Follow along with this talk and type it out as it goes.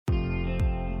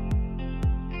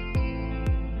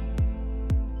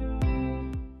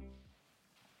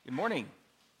Good morning.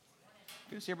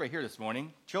 Good to see everybody here this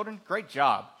morning. Children, great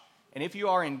job. And if you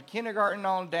are in kindergarten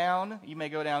on down, you may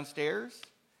go downstairs.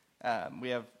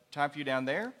 We have time for you down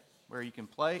there where you can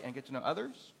play and get to know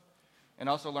others and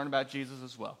also learn about Jesus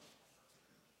as well.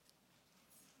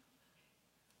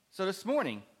 So this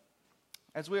morning,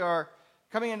 as we are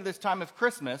coming into this time of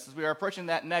Christmas, as we are approaching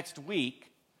that next week,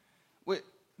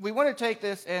 we want to take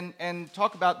this and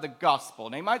talk about the gospel.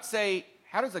 Now you might say,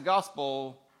 how does the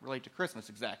gospel relate to Christmas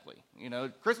exactly? You know,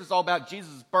 Christmas is all about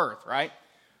Jesus' birth, right?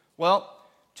 Well,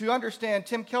 to understand,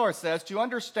 Tim Keller says, to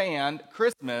understand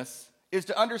Christmas is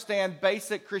to understand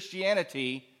basic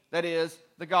Christianity, that is,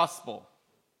 the gospel.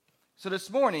 So this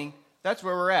morning, that's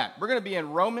where we're at. We're going to be in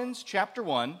Romans chapter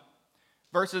 1,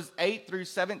 verses 8 through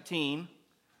 17.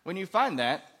 When you find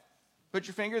that, put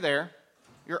your finger there.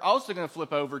 You're also going to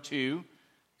flip over to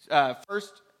 2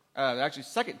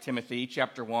 Timothy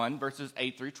chapter 1, verses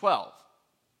 8 through 12.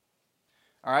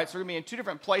 All right, so we're going to be in two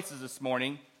different places this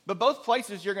morning, but both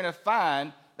places you're going to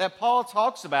find that Paul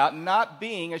talks about not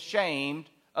being ashamed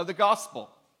of the gospel.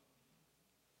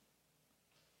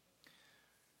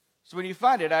 So when you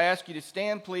find it, I ask you to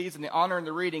stand, please, in the honor and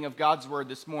the reading of God's word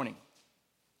this morning.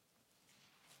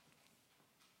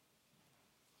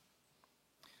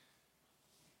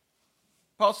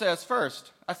 Paul says, "First,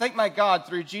 I thank my God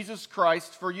through Jesus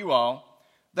Christ for you all,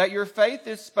 that your faith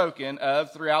is spoken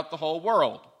of throughout the whole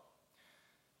world.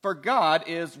 For God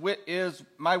is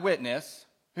my witness,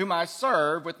 whom I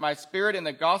serve with my spirit in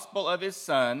the gospel of his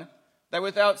Son, that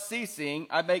without ceasing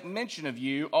I make mention of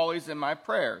you always in my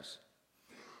prayers,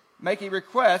 making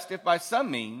request if by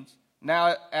some means,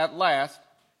 now at last,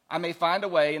 I may find a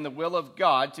way in the will of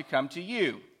God to come to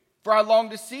you. For I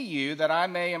long to see you, that I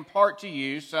may impart to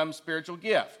you some spiritual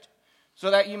gift,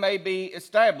 so that you may be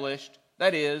established,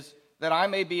 that is, that I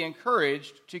may be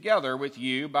encouraged together with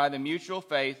you by the mutual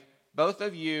faith, both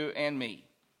of you and me.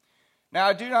 Now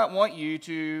I do not want you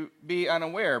to be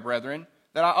unaware, brethren,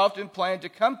 that I often planned to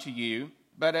come to you,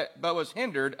 but was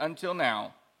hindered until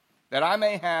now, that I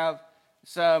may have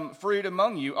some fruit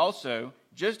among you also,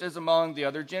 just as among the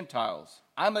other Gentiles.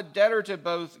 I'm a debtor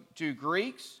to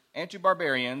Greeks and to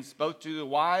barbarians, both to the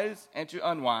wise and to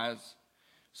unwise.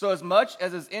 So as much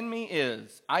as is in me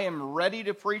is, I am ready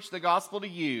to preach the gospel to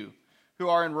you who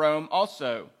are in Rome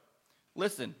also."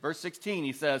 Listen, verse 16,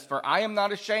 he says, "For I am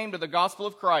not ashamed of the gospel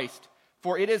of Christ,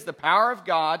 for it is the power of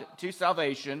God to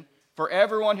salvation for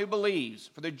everyone who believes,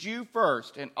 for the Jew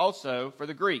first and also for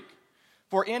the Greek.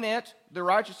 For in it the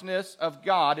righteousness of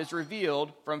God is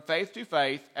revealed from faith to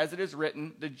faith, as it is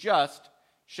written, the just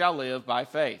shall live by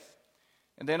faith."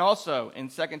 And then also in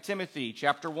 2 Timothy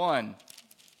chapter 1,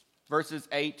 verses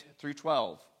 8 through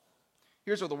 12.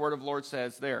 Here's what the word of the Lord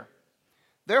says there.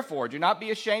 "Therefore, do not be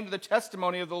ashamed of the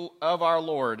testimony of our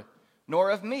Lord,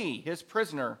 nor of me, his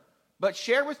prisoner, but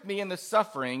share with me in the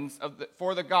sufferings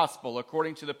for the gospel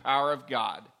according to the power of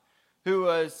God, who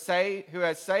has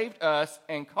saved us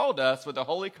and called us with a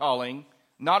holy calling,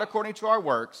 not according to our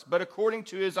works, but according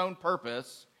to his own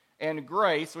purpose and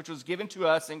grace, which was given to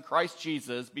us in Christ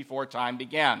Jesus before time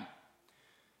began,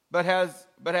 but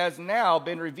has now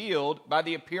been revealed by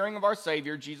the appearing of our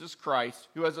Savior, Jesus Christ,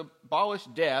 who has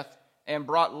abolished death and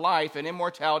brought life and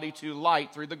immortality to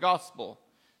light through the gospel,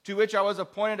 to which I was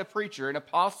appointed a preacher, an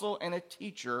apostle, and a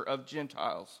teacher of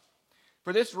Gentiles.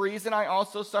 For this reason I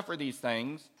also suffer these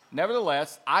things.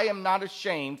 Nevertheless, I am not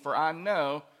ashamed, for I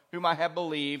know whom I have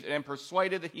believed, and am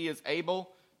persuaded that he is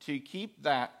able to keep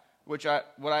that what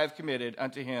I have committed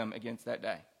unto him against that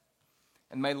day."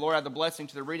 And may the Lord add the blessing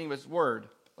to the reading of his word.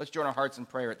 Let's join our hearts in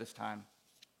prayer at this time.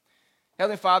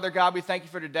 Heavenly Father, God, we thank you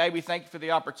for today. We thank you for the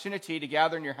opportunity to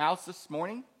gather in your house this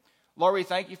morning. Lord, we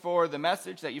thank you for the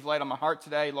message that you've laid on my heart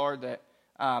today, Lord, that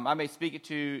I may speak it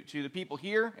to the people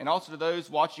here and also to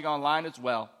those watching online as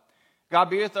well.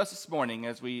 God, be with us this morning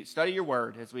as we study your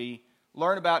word, as we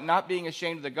learn about not being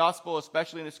ashamed of the gospel,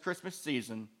 especially in this Christmas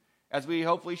season, as we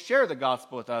hopefully share the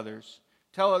gospel with others,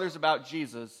 tell others about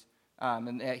Jesus,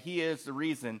 and that he is the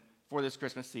reason for this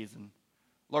Christmas season.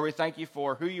 Lord, we thank you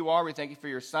for who you are. We thank you for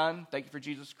your Son. Thank you for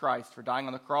Jesus Christ, for dying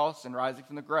on the cross and rising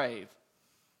from the grave.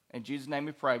 In Jesus' name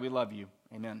we pray. We love you.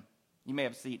 Amen. You may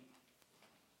have a seat.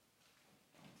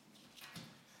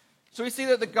 So we see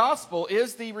that the gospel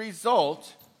is the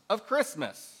result of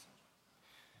Christmas.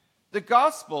 The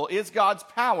gospel is God's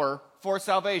power for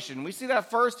salvation. We see that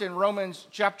first in Romans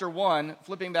chapter 1,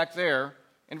 flipping back there,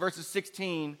 in verses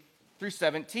 16 through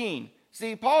 17.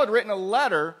 See, Paul had written a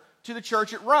letter to the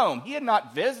church at Rome. He had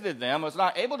not visited them, was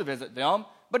not able to visit them,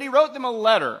 but he wrote them a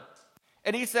letter.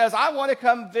 And he says, I want to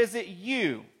come visit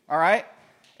you, all right?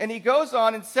 And he goes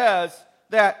on and says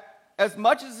that as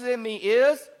much as in me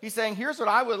is, he's saying, here's what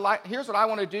I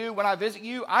want to do when I visit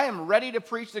you. I am ready to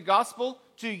preach the gospel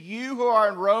to you who are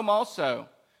in Rome also.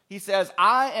 He says,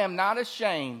 I am not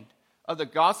ashamed of the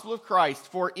gospel of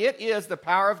Christ, for it is the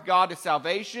power of God to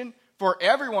salvation for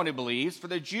everyone who believes, for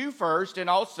the Jew first and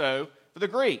also for the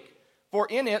Greek. For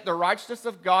in it the righteousness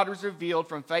of God is revealed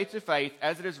from faith to faith,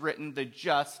 as it is written, the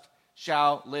just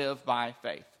shall live by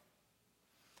faith.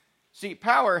 See,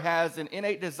 power has an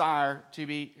innate desire to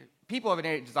be, people have an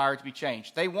innate desire to be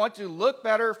changed. They want to look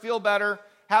better, feel better,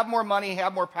 have more money,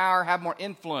 have more power, have more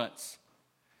influence.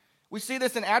 We see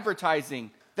this in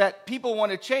advertising, that people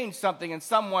want to change something in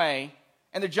some way,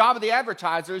 and the job of the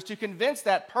advertiser is to convince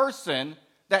that person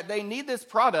that they need this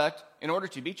product in order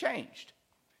to be changed,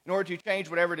 in order to change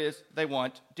whatever it is they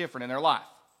want different in their life.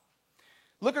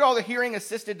 Look at all the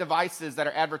hearing-assisted devices that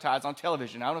are advertised on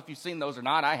television. I don't know if you've seen those or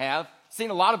not. I have seen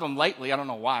a lot of them lately. I don't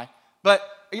know why. But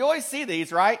you always see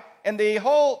these, right? And the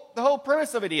whole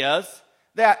premise of it is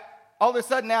that all of a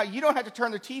sudden now you don't have to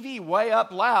turn the TV way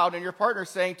up loud and your partner's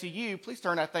saying to you, please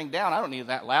turn that thing down. I don't need it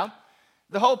that loud.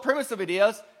 The whole premise of it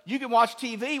is you can watch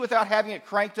TV without having it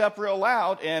cranked up real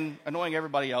loud and annoying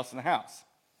everybody else in the house.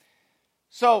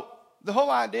 So the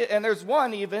whole idea, and there's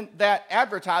one even that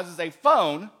advertises a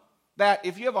phone that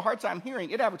if you have a hard time hearing,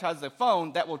 it advertises a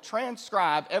phone that will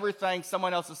transcribe everything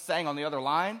someone else is saying on the other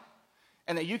line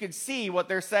and that you can see what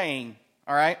they're saying,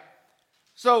 all right?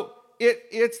 So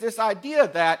it's this idea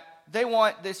that they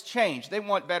want this change. They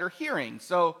want better hearing.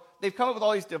 So they've come up with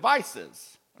all these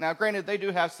devices. Now, granted, they do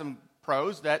have some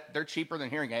pros that they're cheaper than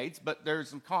hearing aids, but there's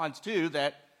some cons too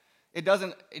that it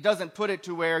doesn't put it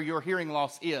to where your hearing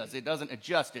loss is. It doesn't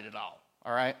adjust it at all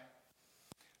right?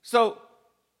 So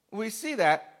we see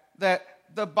that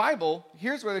the Bible,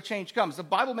 here's where the change comes. The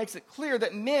Bible makes it clear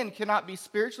that men cannot be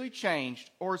spiritually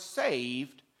changed or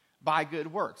saved by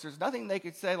good works. There's nothing they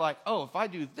could say like, oh, if I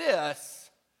do this,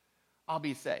 I'll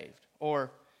be saved,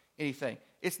 or anything.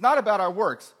 It's not about our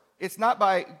works. It's not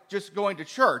by just going to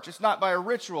church. It's not by a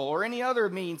ritual or any other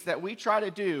means that we try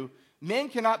to do. Men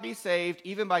cannot be saved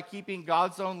even by keeping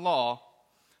God's own law,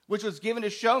 which was given to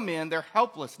show men their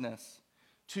helplessness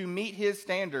to meet his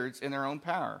standards in their own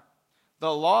power.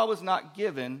 The law was not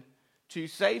given to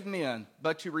save men,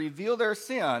 but to reveal their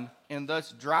sin and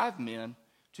thus drive men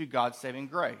to God's saving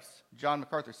grace. John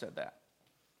MacArthur said that.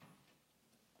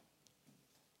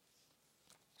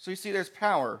 So you see there's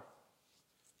power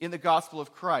in the gospel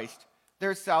of Christ.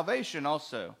 There's salvation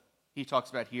also, he talks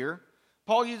about here.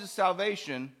 Paul uses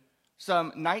salvation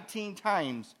some 19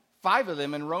 times, 5 of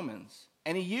them in Romans.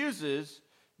 And he uses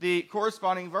the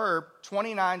corresponding verb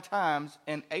 29 times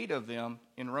and 8 of them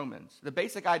in Romans. The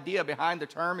basic idea behind the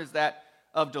term is that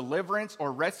of deliverance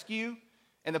or rescue.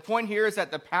 And the point here is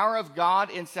that the power of God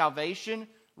in salvation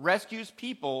rescues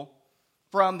people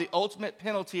from the ultimate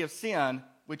penalty of sin,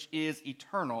 which is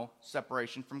eternal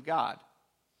separation from God.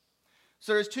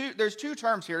 So there's two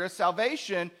terms here. There's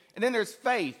salvation, and then there's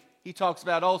faith he talks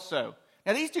about also.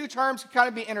 Now, these two terms can kind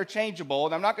of be interchangeable,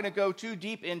 and I'm not going to go too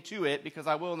deep into it because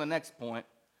I will in the next point.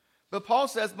 But Paul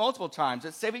says multiple times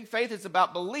that saving faith is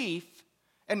about belief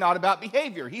and not about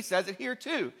behavior. He says it here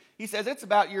too. He says it's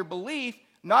about your belief,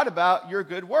 not about your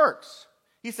good works.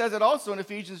 He says it also in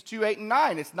Ephesians 2:8 and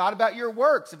 9. It's not about your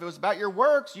works. If it was about your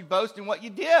works, you'd boast in what you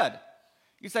did.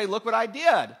 You say, look what I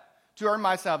did to earn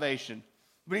my salvation.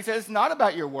 But he says it's not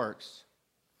about your works.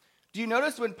 Do you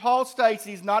notice when Paul states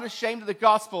he's not ashamed of the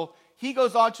gospel, he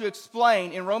goes on to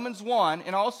explain in Romans 1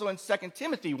 and also in 2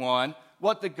 Timothy 1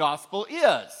 what the gospel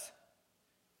is.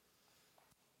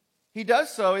 He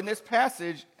does so in this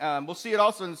passage. We'll see it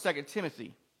also in 2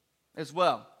 Timothy as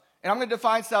well. And I'm going to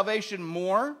define salvation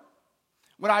more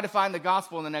when I define the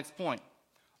gospel in the next point.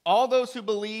 All those who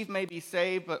believe may be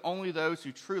saved, but only those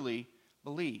who truly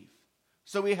believe.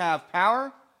 So we have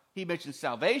power. He mentions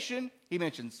salvation. He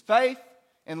mentions faith.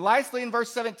 And lastly, in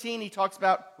verse 17, he talks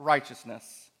about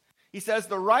righteousness. He says,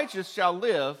 the righteous shall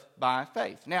live by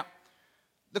faith. Now,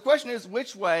 the question is,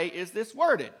 which way is this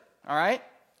worded? All right?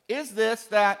 Is this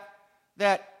that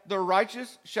the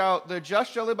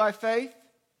just shall live by faith?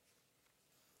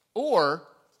 Or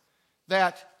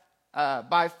that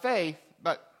by faith,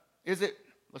 but is it,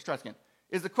 let's try this again.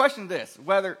 Is the question this,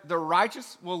 whether the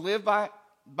righteous will live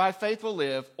by faith will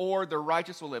live, or the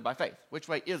righteous will live by faith? Which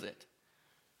way is it?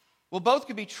 Well, both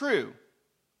could be true.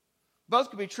 Both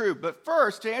could be true. But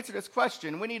first, to answer this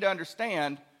question, we need to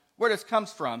understand where this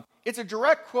comes from. It's a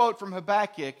direct quote from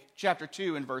Habakkuk chapter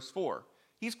 2 and verse 4.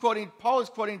 Paul is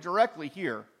quoting directly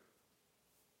here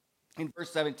in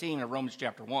verse 17 of Romans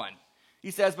chapter 1.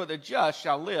 He says, but the just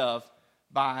shall live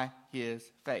by his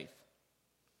faith.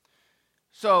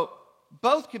 So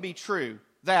both could be true,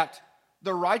 that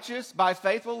the righteous by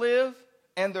faith will live,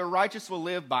 and the righteous will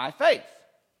live by faith.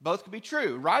 Both can be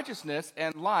true. Righteousness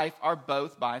and life are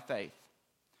both by faith.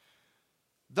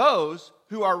 Those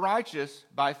who are righteous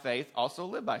by faith also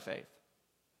live by faith.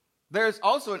 There's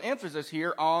also an emphasis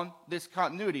here on this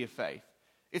continuity of faith.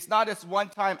 It's not this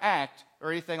one-time act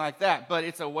or anything like that, but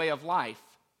it's a way of life.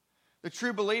 The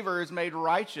true believer is made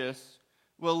righteous,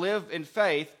 will live in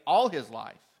faith all his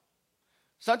life.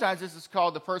 Sometimes this is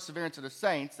called the perseverance of the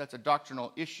saints. That's a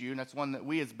doctrinal issue, and that's one that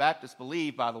we as Baptists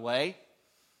believe, by the way.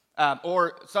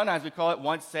 Or sometimes we call it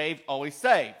once saved, always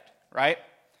saved, right?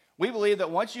 We believe that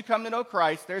once you come to know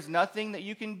Christ, there's nothing that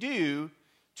you can do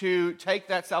to take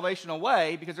that salvation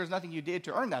away, because there's nothing you did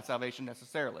to earn that salvation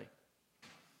necessarily.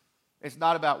 It's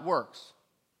not about works.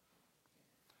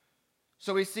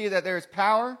 So we see that there's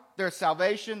power, there's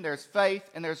salvation, there's faith,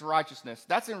 and there's righteousness.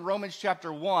 That's in Romans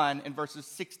chapter 1 and verses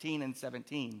 16 and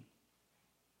 17.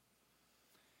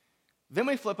 Then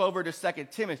we flip over to 2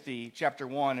 Timothy chapter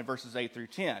 1 and verses 8 through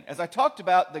 10. As I talked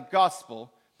about the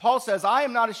gospel, Paul says, I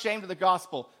am not ashamed of the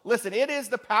gospel. Listen, it is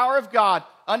the power of God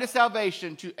unto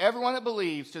salvation to everyone that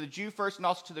believes, to the Jew first and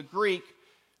also to the Greek.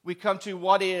 We come to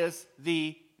what is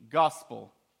the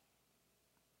gospel.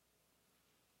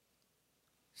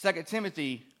 2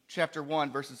 Timothy chapter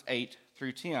 1, verses 8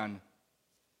 through 10.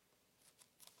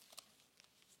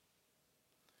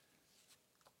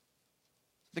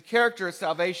 The character of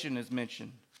salvation is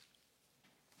mentioned.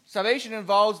 Salvation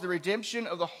involves the redemption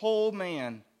of the whole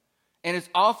man and is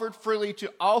offered freely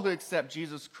to all who accept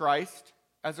Jesus Christ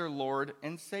as their Lord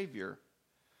and Savior,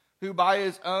 who by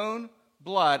his own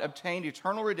blood obtained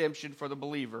eternal redemption for the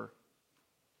believer.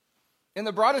 In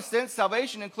the broadest sense,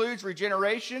 salvation includes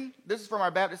regeneration. This is from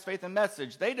our Baptist Faith and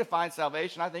Message. They define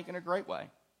salvation, I think, in a great way.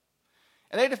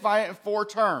 And they define it in 4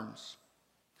 terms.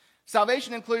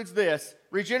 Salvation includes this: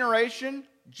 regeneration,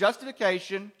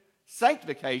 justification,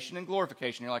 sanctification, and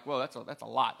glorification. You're like, whoa, that's a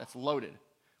lot. That's loaded.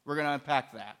 We're going to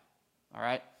unpack that. All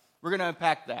right? We're going to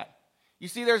unpack that. You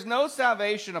see, there's no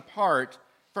salvation apart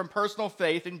from personal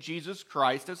faith in Jesus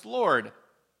Christ as Lord.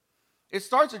 It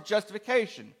starts with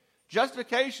justification.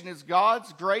 Justification is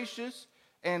God's gracious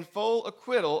and full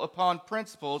acquittal upon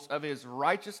principles of his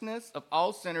righteousness of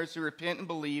all sinners who repent and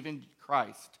believe in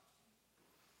Christ.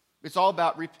 It's all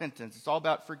about repentance. It's all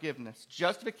about forgiveness.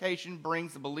 Justification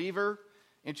brings the believer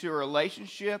into a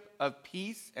relationship of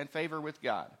peace and favor with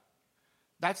God.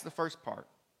 That's the first part.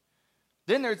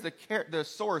 Then there's the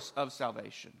source of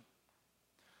salvation.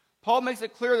 Paul makes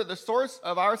it clear that the source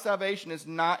of our salvation is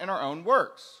not in our own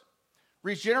works.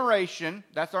 Regeneration,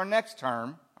 that's our next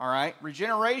term, all right?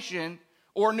 Regeneration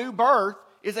or new birth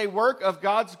is a work of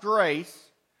God's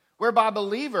grace whereby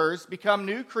believers become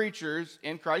new creatures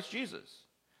in Christ Jesus.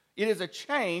 It is a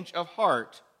change of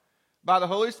heart by the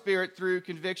Holy Spirit through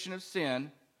conviction of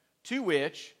sin, to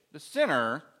which the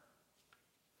sinner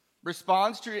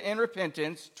responds to in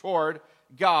repentance toward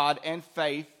God and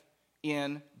faith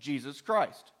in Jesus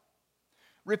Christ.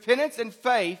 Repentance and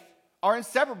faith are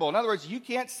inseparable. In other words, you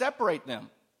can't separate them.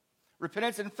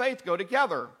 Repentance and faith go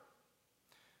together.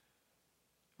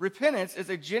 Repentance is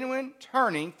a genuine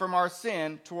turning from our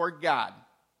sin toward God.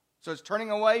 So it's turning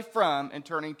away from and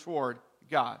turning toward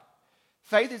God.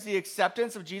 Faith is the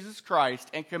acceptance of Jesus Christ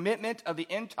and commitment of the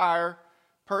entire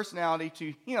personality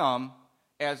to him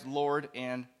as Lord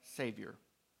and Savior.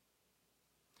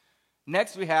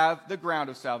 Next, we have the ground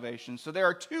of salvation. So there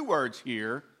are 2 words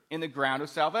here in the ground of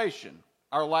salvation.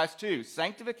 Our last 2,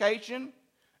 sanctification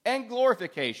and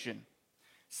glorification.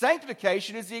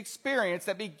 Sanctification is the experience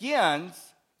that begins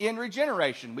in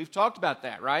regeneration. We've talked about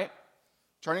that, right?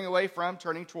 Turning away from,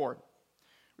 turning toward.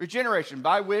 Regeneration,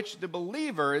 by which the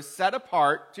believer is set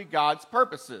apart to God's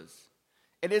purposes.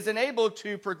 It is enabled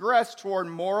to progress toward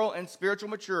moral and spiritual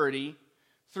maturity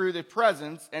through the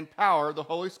presence and power of the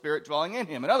Holy Spirit dwelling in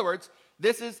him. In other words,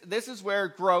 this is where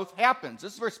growth happens.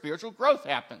 This is where spiritual growth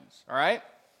happens, all right?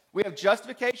 We have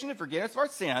justification and forgiveness of our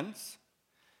sins.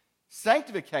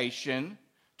 Sanctification,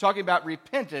 talking about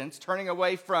repentance, turning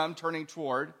away from, turning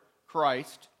toward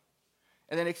Christ.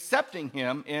 And then accepting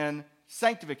him in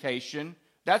sanctification.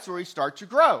 That's where we start to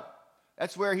grow.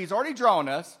 That's where he's already drawn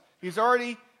us. We've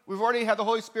already had the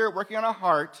Holy Spirit working on our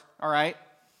heart, all right?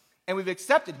 And we've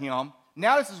accepted him.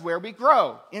 Now this is where we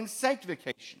grow, in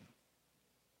sanctification.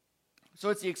 So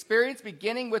it's the experience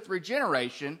beginning with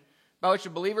regeneration by which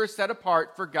a believer is set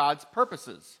apart for God's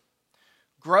purposes.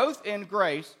 Growth in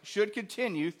grace should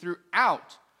continue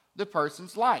throughout the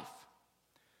person's life.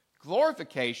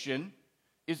 Glorification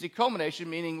is the culmination,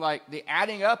 meaning like the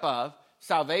adding up of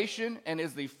salvation, and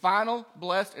is the final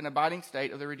blessed and abiding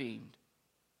state of the redeemed.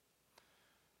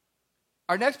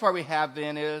 Our next part we have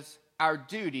then is our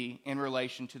duty in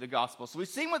relation to the gospel. So we've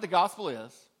seen what the gospel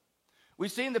is.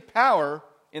 We've seen the power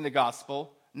in the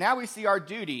gospel. Now we see our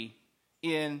duty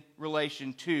in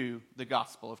relation to the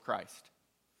gospel of Christ.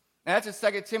 And that's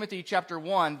in 2 Timothy chapter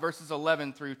 1, verses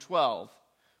 11 through 12.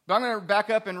 But I'm going to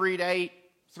back up and read 8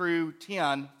 through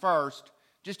 10 first,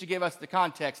 just to give us the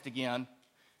context again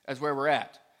as where we're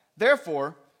at.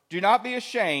 Therefore, do not be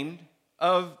ashamed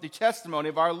of the testimony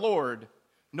of our Lord,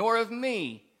 nor of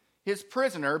me, his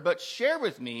prisoner, but share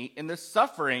with me in the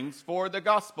sufferings for the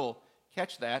gospel.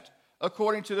 Catch that.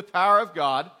 According to the power of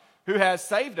God, who has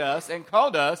saved us and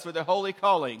called us with a holy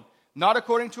calling, not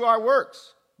according to our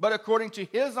works, but according to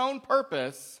his own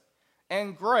purpose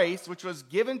and grace, which was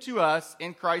given to us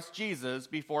in Christ Jesus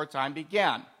before time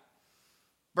began.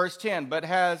 Verse 10, but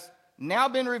has now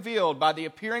been revealed by the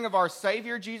appearing of our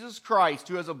Savior Jesus Christ,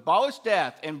 who has abolished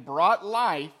death and brought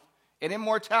life and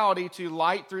immortality to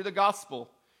light through the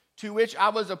gospel, to which I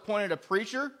was appointed a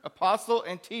preacher, apostle,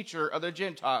 and teacher of the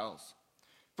Gentiles.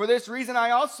 For this reason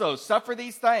I also suffer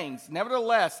these things.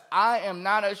 Nevertheless, I am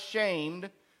not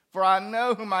ashamed, for I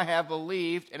know whom I have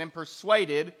believed, and am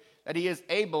persuaded that he is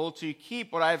able to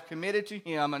keep what I have committed to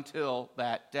him until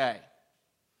that day.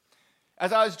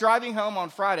 As I was driving home on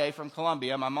Friday from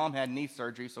Columbia, my mom had knee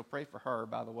surgery, so pray for her,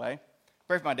 by the way.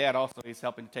 Pray for my dad also. He's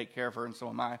helping take care of her, and so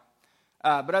am I.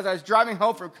 But as I was driving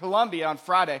home from Columbia on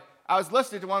Friday, I was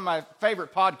listening to one of my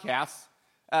favorite podcasts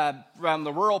from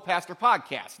the Rural Pastor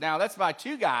Podcast. Now, that's by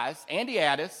two guys, Andy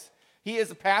Addis. He is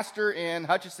a pastor in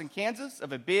Hutchinson, Kansas,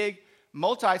 of a big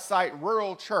multi-site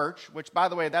rural church, which, by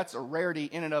the way, that's a rarity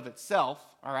in and of itself,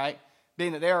 all right?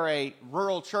 Being that they are a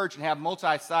rural church and have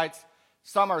multi-sites.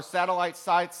 Some are satellite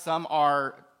sites, some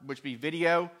are, which be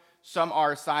video. Some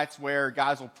are sites where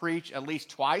guys will preach at least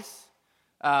twice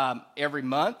every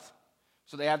month.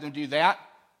 So they have them do that.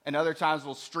 And other times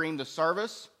we'll stream the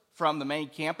service from the main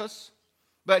campus.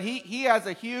 But he has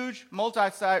a huge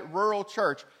multi-site rural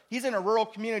church. He's in a rural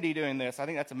community doing this. I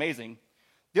think that's amazing.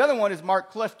 The other one is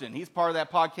Mark Clifton. He's part of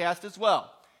that podcast as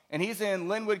well. And he's in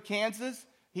Linwood, Kansas.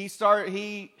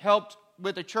 He helped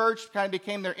with the church, kind of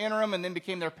became their interim and then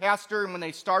became their pastor. And when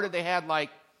they started, they had like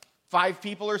 5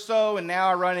 people or so, and now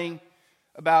are running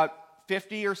about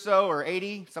 50 or so, or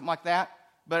 80, something like that.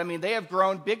 But I mean, they have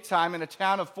grown big time in a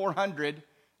town of 400.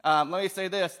 Let me say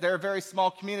this, they're a very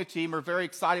small community, and we're very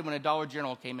excited when a Dollar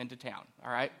General came into town,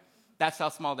 all right? That's how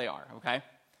small they are, okay?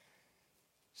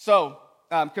 So,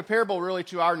 comparable really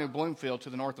to our New Bloomfield to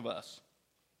the north of us.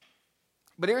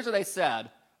 But here's what they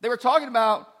said. They were talking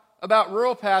about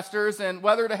rural pastors and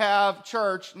whether to have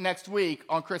church next week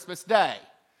on Christmas Day,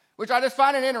 which I just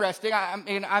find it interesting. I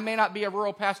mean, I may not be a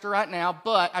rural pastor right now,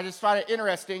 but I just find it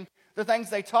interesting the things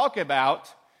they talk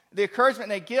about, the encouragement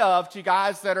they give to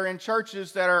guys that are in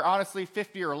churches that are honestly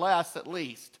 50 or less at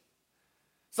least.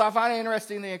 So I find it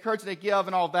interesting the encouragement they give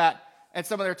and all that, and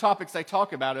some of their topics they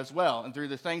talk about as well, and through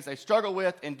the things they struggle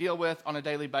with and deal with on a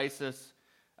daily basis,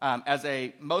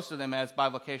 most of them as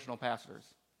bivocational pastors.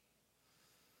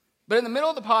 But in the middle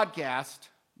of the podcast,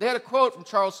 they had a quote from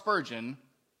Charles Spurgeon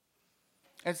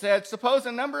and said, suppose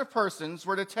a number of persons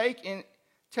were to take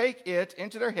it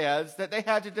into their heads that they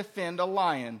had to defend a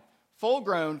lion,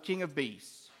 full-grown king of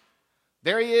beasts.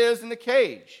 There he is in the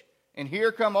cage, and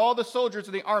here come all the soldiers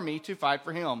of the army to fight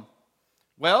for him.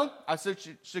 Well, I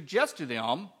suggest to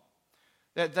them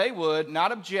that they would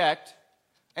not object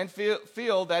and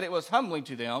feel that it was humbling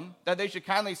to them, that they should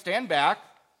kindly stand back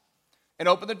and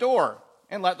open the door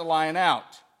and let the lion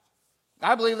out.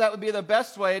 I believe that would be the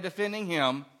best way of defending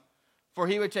him, for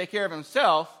he would take care of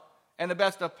himself, and the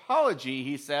best apology,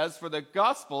 he says, for the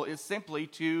gospel is simply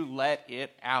to let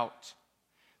it out.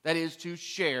 That is, to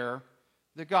share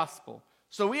the gospel.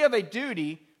 So we have a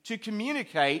duty to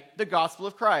communicate the gospel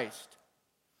of Christ.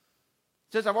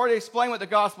 Since I've already explained what the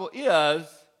gospel is,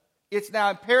 it's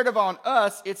now imperative on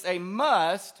us. It's a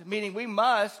must, meaning we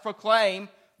must proclaim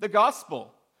the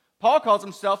gospel. Paul calls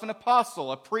himself an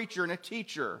apostle, a preacher, and a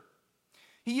teacher.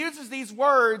 He uses these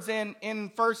words in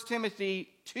 1 Timothy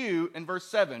 2 and verse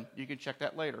 7. You can check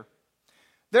that later.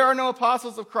 There are no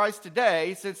apostles of Christ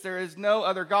today, since there is no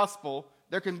other gospel,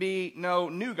 there can be no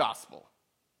new gospel.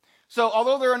 So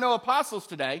although there are no apostles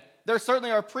today, there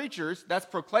certainly are preachers, that's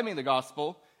proclaiming the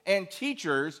gospel, and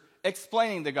teachers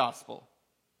explaining the gospel.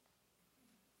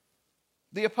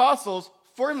 The apostles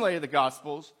formulated the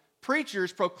gospels,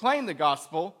 preachers proclaim the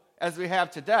gospel, as we have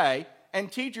today,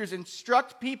 and teachers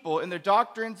instruct people in the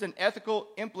doctrines and ethical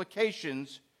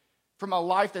implications from a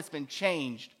life that's been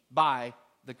changed by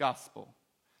the gospel.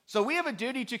 So we have a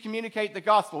duty to communicate the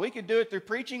gospel. We could do it through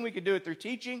preaching, we could do it through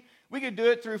teaching, we could do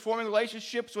it through forming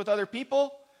relationships with other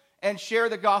people and share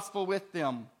the gospel with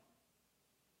them.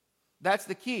 That's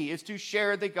the key, is to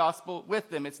share the gospel with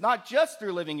them. It's not just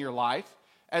through living your life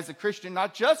as a Christian,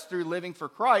 not just through living for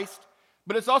Christ,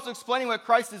 but it's also explaining what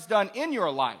Christ has done in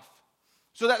your life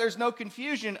so that there's no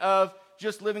confusion of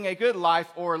just living a good life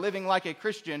or living like a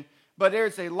Christian, but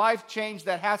there's a life change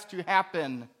that has to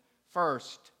happen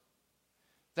first.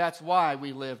 That's why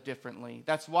we live differently.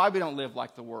 That's why we don't live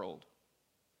like the world.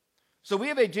 So we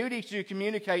have a duty to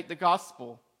communicate the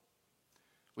gospel.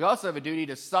 We also have a duty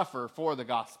to suffer for the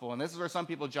gospel. And this is where some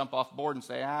people jump off board and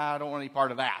say, I don't want any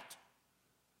part of that.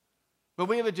 But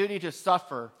we have a duty to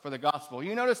suffer for the gospel.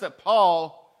 You notice that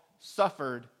Paul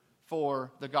suffered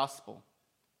for the gospel.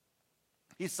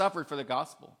 He suffered for the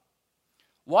gospel.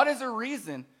 What is the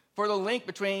reason for the link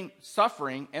between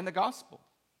suffering and the gospel?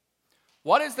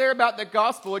 What is there about the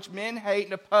gospel which men hate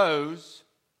and oppose,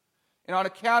 and on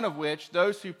account of which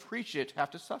those who preach it have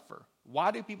to suffer?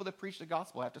 Why do people that preach the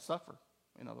gospel have to suffer,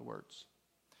 in other words?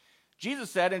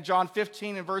 Jesus said in John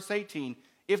 15 and verse 18,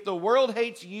 if the world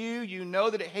hates you, you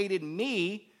know that it hated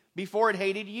me before it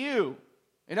hated you.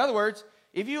 In other words,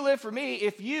 if you live for me,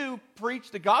 if you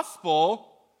preach the gospel,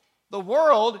 the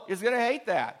world is going to hate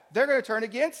that. They're going to turn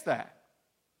against that.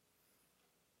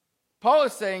 Paul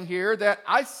is saying here that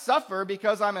I suffer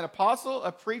because I'm an apostle,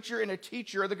 a preacher, and a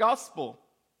teacher of the gospel.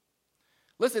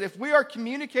 Listen, if we are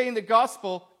communicating the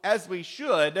gospel as we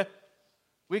should,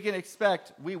 we can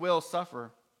expect we will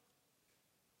suffer.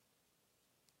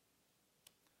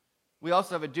 We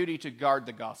also have a duty to guard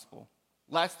the gospel.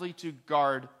 Lastly, to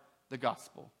guard the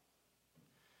gospel.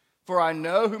 For I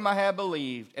know whom I have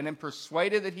believed, and am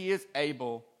persuaded that he is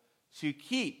able to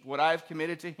keep what I have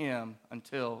committed to him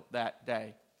until that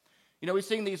day. You know, we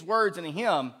sing these words in a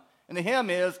hymn, and the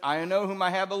hymn is, I know whom I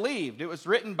have believed. It was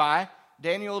written by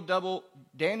Daniel W.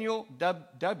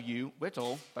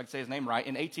 Whittle, if I can say his name right,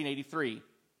 in 1883.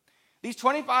 These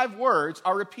 25 words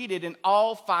are repeated in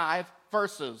all 5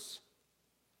 verses.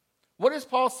 What is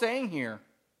Paul saying here?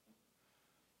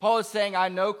 Paul is saying, I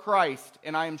know Christ,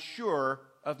 and I am sure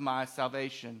of my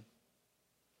salvation.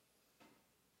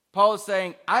 Paul is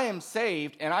saying, I am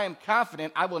saved, and I am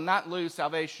confident I will not lose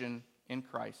salvation in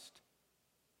Christ.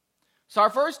 So our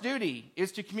first duty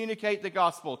is to communicate the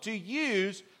gospel, to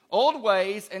use old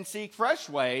ways and seek fresh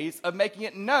ways of making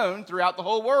it known throughout the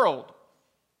whole world.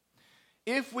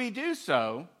 If we do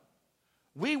so,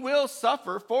 we will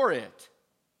suffer for it.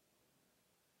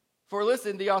 For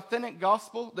listen, the authentic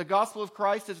gospel, the gospel of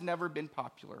Christ, has never been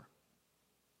popular.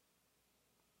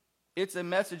 It's a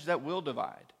message that will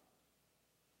divide.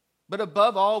 But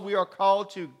above all, we are called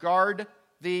to guard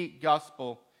the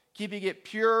gospel, keeping it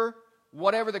pure,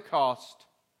 whatever the cost,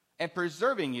 and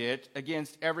preserving it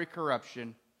against every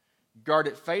corruption. Guard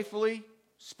it faithfully,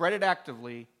 spread it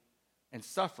actively, and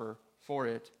suffer for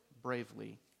it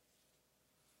bravely.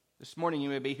 This morning you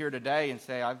may be here today and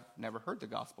say, I've never heard the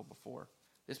gospel before.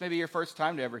 This may be your first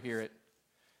time to ever hear it.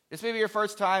 This may be your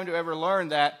first time to ever learn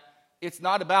that it's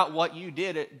not about what you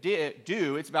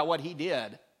do, it's about what he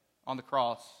did on the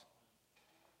cross.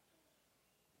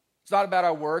 It's not about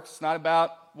our works, it's not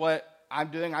about what I'm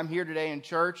doing. I'm here today in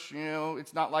church. You know,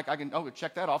 it's not like I can,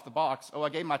 check that off the box. I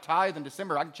gave my tithe in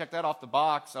December. I can check that off the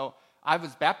box. I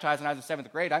was baptized when I was in 7th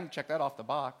grade. I can check that off the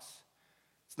box.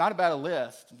 It's not about a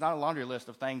list. It's not a laundry list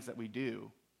of things that we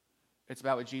do. It's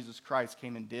about what Jesus Christ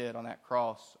came and did on that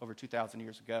cross over 2,000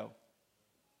 years ago.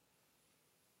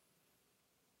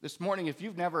 This morning, if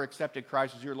you've never accepted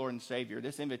Christ as your Lord and Savior,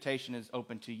 this invitation is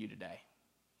open to you today.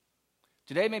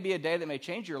 Today may be a day that may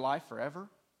change your life forever.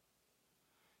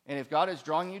 And if God is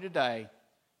drawing you today,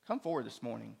 come forward this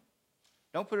morning.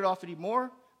 Don't put it off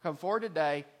anymore. Come forward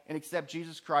today and accept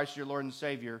Jesus Christ, your Lord and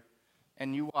Savior,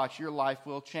 and you watch, your life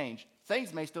will change.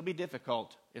 Things may still be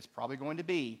difficult. It's probably going to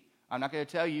be. I'm not going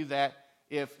to tell you that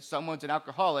if someone's an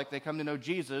alcoholic, they come to know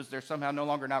Jesus, they're somehow no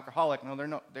longer an alcoholic.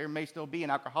 No, there may still be an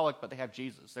alcoholic, but they have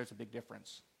Jesus. There's a big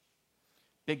difference.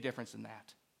 Big difference in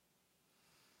that.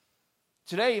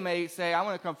 Today you may say, I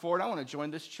want to come forward, I want to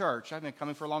join this church. I've been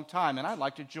coming for a long time, and I'd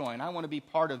like to join. I want to be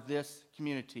part of this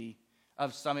community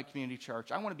of Summit Community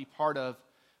Church. I want to be part of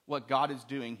what God is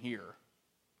doing here.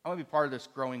 I want to be part of this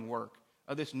growing work,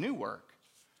 of this new work.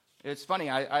 It's funny,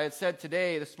 I had said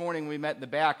today, this morning we met in the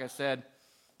back, I said,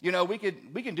 you know, we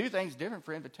can do things different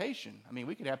for invitation. I mean,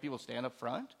 we could have people stand up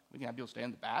front. We can have people stand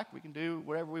in the back. We can do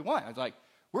whatever we want. I was like,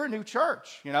 we're a new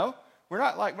church, you know. We're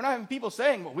not having people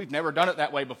saying, well, we've never done it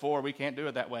that way before. We can't do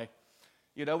it that way.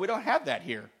 You know, we don't have that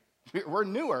here. We're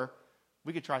newer.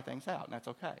 We could try things out, and that's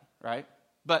okay, right?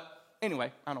 But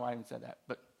anyway, I don't know why I even said that,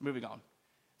 but moving on.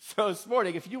 So this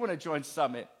morning, if you want to join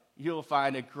Summit, you'll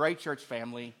find a great church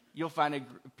family. You'll find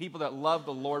people that love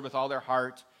the Lord with all their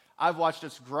heart. I've watched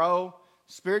us grow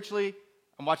spiritually.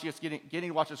 I'm watching us getting to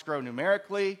watch us grow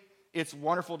numerically. It's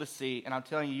wonderful to see, and I'm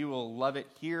telling you, you will love it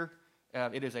here.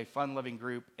 It is a fun-loving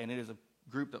group, and it is a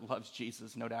group that loves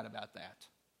Jesus, no doubt about that.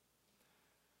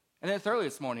 And then thirdly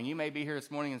this morning, you may be here this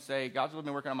morning and say, God's really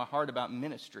been working on my heart about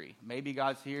ministry. Maybe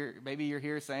God's here. Maybe you're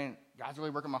here saying, God's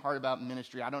really working on my heart about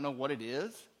ministry. I don't know what it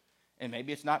is, and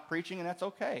maybe it's not preaching, and that's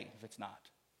okay if it's not.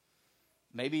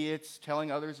 Maybe it's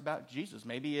telling others about Jesus.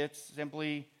 Maybe it's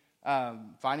simply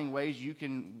finding ways you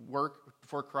can work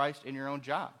for Christ in your own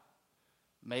job.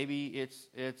 Maybe it's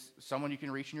someone you can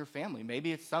reach in your family.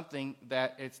 Maybe it's something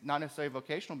that it's not necessarily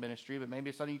vocational ministry, but maybe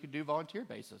it's something you could do volunteer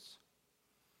basis.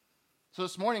 So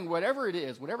this morning, whatever it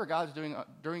is, whatever God's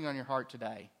doing on your heart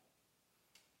today,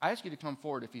 I ask you to come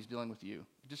forward if he's dealing with you.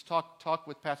 Just talk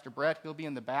with Pastor Brett. He'll be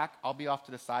in the back. I'll be off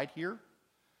to the side here.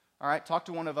 All right, talk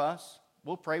to one of us.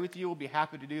 We'll pray with you. We'll be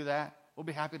happy to do that. We'll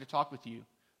be happy to talk with you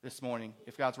this morning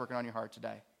if God's working on your heart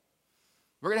today.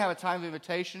 We're going to have a time of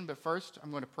invitation, but first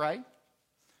I'm going to pray.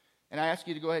 And I ask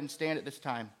you to go ahead and stand at this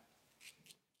time.